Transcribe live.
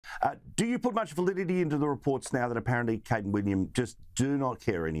Do you put much validity into the reports now that apparently Kate and William just do not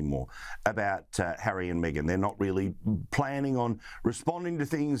care anymore about Harry and Meghan? They're not really planning on responding to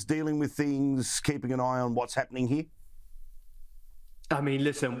things, dealing with things, keeping an eye on what's happening here? I mean,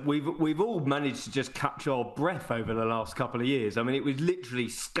 listen, we've all managed to just catch our breath over the last couple of years. I mean, it was literally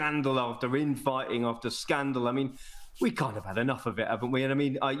scandal after infighting after scandal. I mean, we kind of had enough of it, haven't we? And I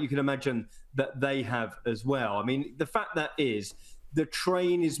mean, you can imagine that they have as well. I mean, the fact that is, the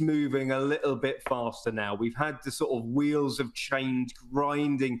train is moving a little bit faster now. We've had the sort of wheels of change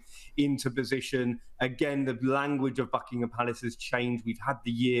grinding into position. Again, the language of Buckingham Palace has changed. We've had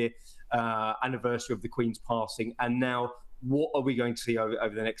the year anniversary of the Queen's passing, and now what are we going to see over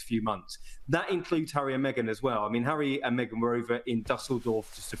the next few months? That includes Harry and Meghan as well. I mean, Harry and Meghan were over in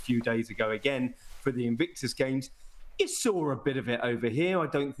Dusseldorf just a few days ago again for the Invictus Games. You saw a bit of it over here. I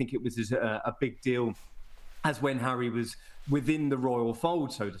don't think it was as a big deal as when Harry was within the royal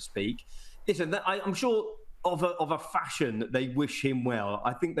fold, so to speak. Listen, I'm sure of a fashion that they wish him well.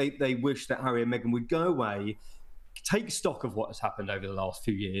 I think they wish that Harry and Meghan would go away, take stock of what has happened over the last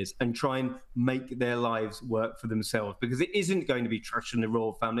few years and try and make their lives work for themselves, because it isn't going to be trashing the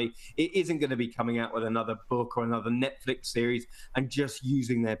royal family. It isn't going to be coming out with another book or another Netflix series and just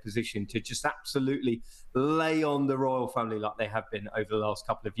using their position to just absolutely lay on the royal family like they have been over the last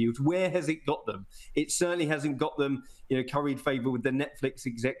couple of years. Where has it got them? It certainly hasn't got them, curried favour with the Netflix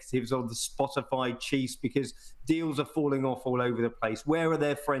executives or the Spotify chiefs, because deals are falling off all over the place. Where are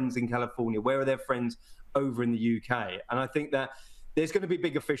their friends in California? Where are their friends over in the UK? And I think that there's going to be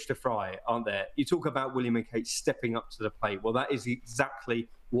bigger fish to fry, aren't there? You talk about William and Kate stepping up to the plate. Well, that is exactly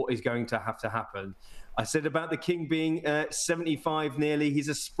what is going to have to happen. I said about the King being 75 nearly. He's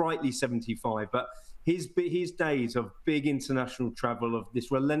a sprightly 75, but his days of big international travel, of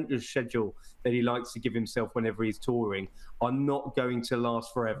this relentless schedule that he likes to give himself whenever he's touring, are not going to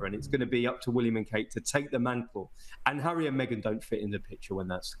last forever. And it's going to be up to William and Kate to take the mantle. And Harry and Meghan don't fit in the picture when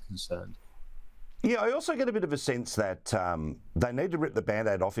that's concerned. Yeah, I also get a bit of a sense that they need to rip the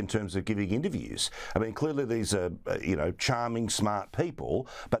Band-Aid off in terms of giving interviews. I mean, clearly these are, charming, smart people,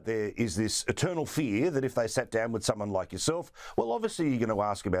 but there is this eternal fear that if they sat down with someone like yourself, well, obviously you're going to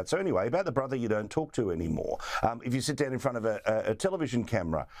ask about the brother you don't talk to anymore. If you sit down in front of a television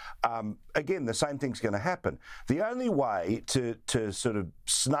camera, again, the same thing's going to happen. The only way to sort of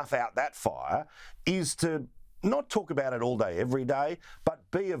snuff out that fire is to not talk about it all day, every day, but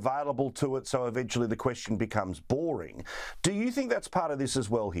be available to it so eventually the question becomes boring. Do you think that's part of this as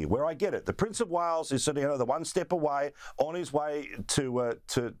well here, where I get it? The Prince of Wales is sort of, the one step away, on his way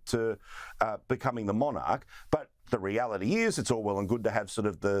to becoming the monarch, but the reality is it's all well and good to have sort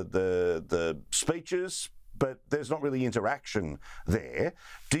of the speeches, but there's not really interaction there.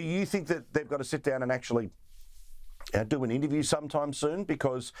 Do you think that they've got to sit down and actually do an interview sometime soon?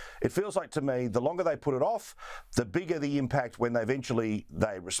 Because it feels like to me, the longer they put it off, the bigger the impact when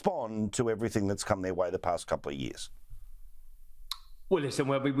they respond to everything that's come their way the past couple of years. Well, listen,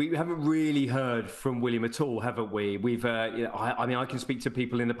 we haven't really heard from William at all, haven't we? We've, I can speak to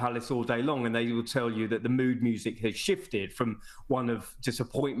people in the palace all day long, and they will tell you that the mood music has shifted from one of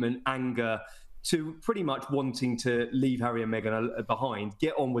disappointment, anger, to pretty much wanting to leave Harry and Meghan behind,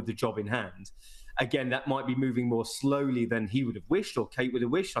 get on with the job in hand. Again, that might be moving more slowly than he would have wished or Kate would have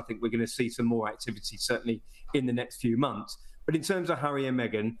wished. I think we're going to see some more activity, certainly in the next few months. But in terms of Harry and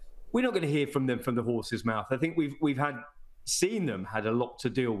Meghan, we're not going to hear from them from the horse's mouth. I think we've seen them had a lot to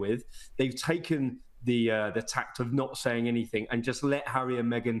deal with. They've taken the tact of not saying anything and just let Harry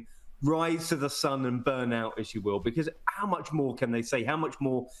and Meghan rise to the sun and burn out, as you will, because how much more can they say? How much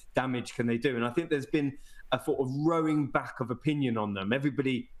more damage can they do? And I think there's been a sort of rowing back of opinion on them.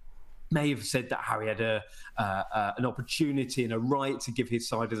 Everybody may have said that Harry had an opportunity and a right to give his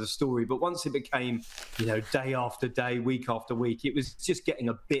side of the story. But once it became, day after day, week after week, it was just getting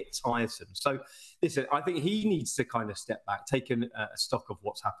a bit tiresome. So, listen, I think he needs to kind of step back, take a stock of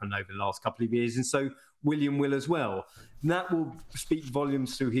what's happened over the last couple of years. And so William will as well. And that will speak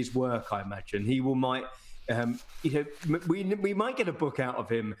volumes through his work, I imagine. He might... we might get a book out of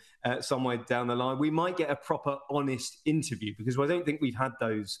him somewhere down the line. We might get a proper, honest interview, because I don't think we've had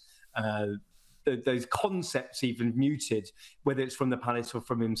those concepts even muted, whether it's from the palace or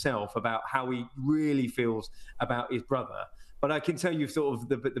from himself, about how he really feels about his brother. But I can tell you, sort of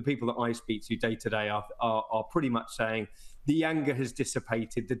the people that I speak to day to day are pretty much saying the anger has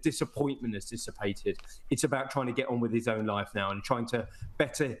dissipated, the disappointment has dissipated. It's about trying to get on with his own life now and trying to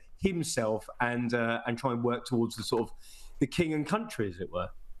better himself and try and work towards the sort of the king and country, as it were.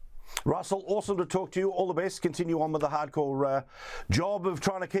 Russell, awesome to talk to you. All the best. Continue on with the hardcore job of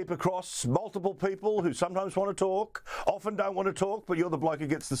trying to keep across multiple people who sometimes want to talk, often don't want to talk, but you're the bloke who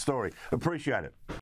gets the story. Appreciate it.